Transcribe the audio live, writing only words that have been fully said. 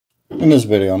In this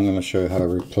video, I'm going to show you how to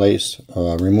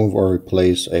remove or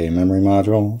replace a memory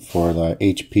module for the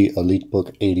HP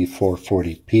EliteBook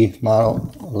 8440p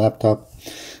model laptop.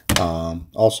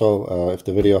 Also, if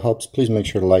the video helps, please make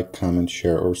sure to like, comment,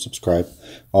 share, or subscribe.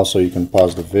 Also, you can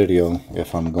pause the video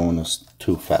if I'm going this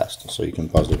too fast, so you can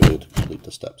pause the video to complete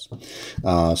the steps.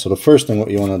 So the first thing what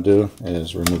you want to do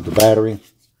is remove the battery,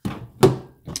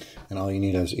 and all you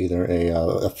need is either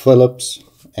a Phillips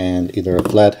and either a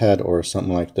flathead or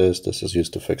something like this. This is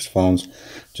used to fix phones,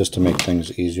 just to make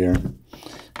things easier.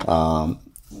 You're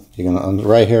gonna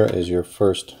right here is your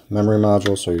first memory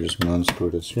module, so you're just gonna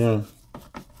unscrew this here.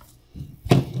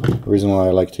 The reason why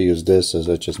I like to use this is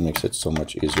it just makes it so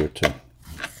much easier to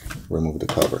remove the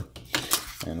cover.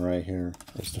 And right here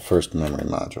is the first memory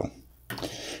module.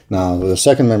 Now the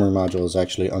second memory module is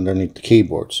actually underneath the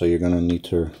keyboard, so you're gonna need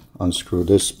to unscrew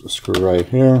this screw right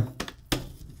here.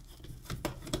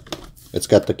 It's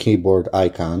got the keyboard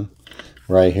icon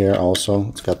right here. Also,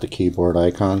 it's got the keyboard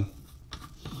icon,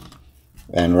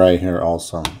 and right here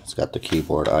also it's got the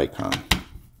keyboard icon.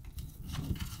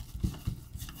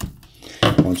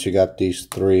 Once you got these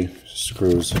three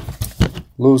screws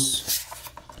loose,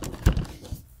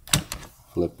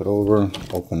 flip it over,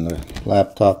 open the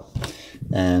laptop,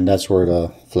 and that's where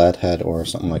the flathead or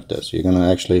something like this. You're gonna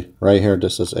actually right here,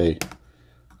 this is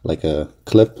like a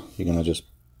clip. You're gonna just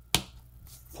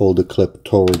pull the clip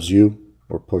towards you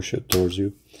or push it towards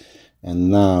you, and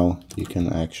now you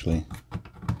can actually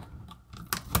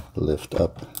lift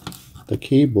up the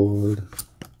keyboard.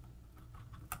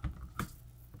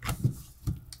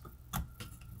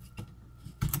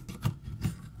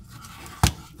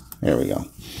 There we go.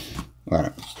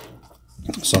 Alright,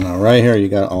 so now right here you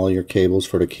got all your cables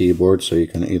for the keyboard, so you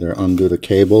can either undo the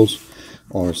cables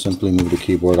or simply move the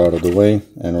keyboard out of the way.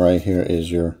 And right here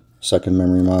is your second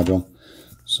memory module.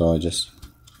 So I just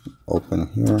open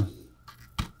here.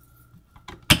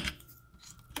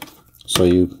 So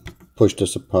you push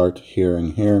this apart here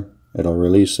and here, it'll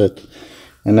release it.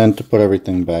 And then to put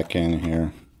everything back in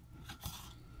here,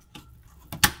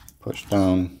 push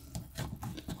down.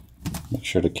 Make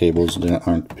sure the cables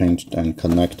aren't pinched and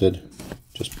connected.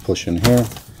 Just push in here,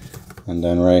 and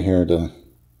then right here to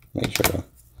make sure to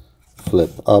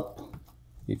flip up.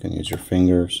 You can use your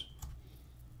fingers.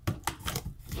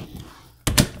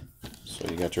 So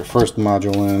you got your first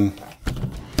module in.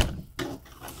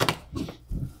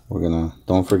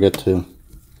 Don't forget to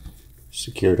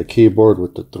secure the keyboard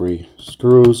with the three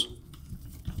screws.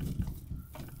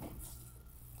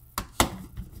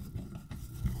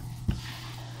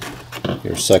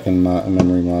 Your second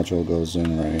memory module goes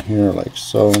in right here like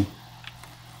so.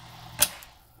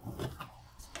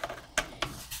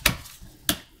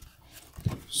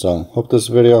 So hope this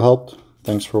video helped.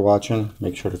 Thanks for watching.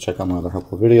 Make sure to check out my other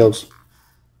helpful videos.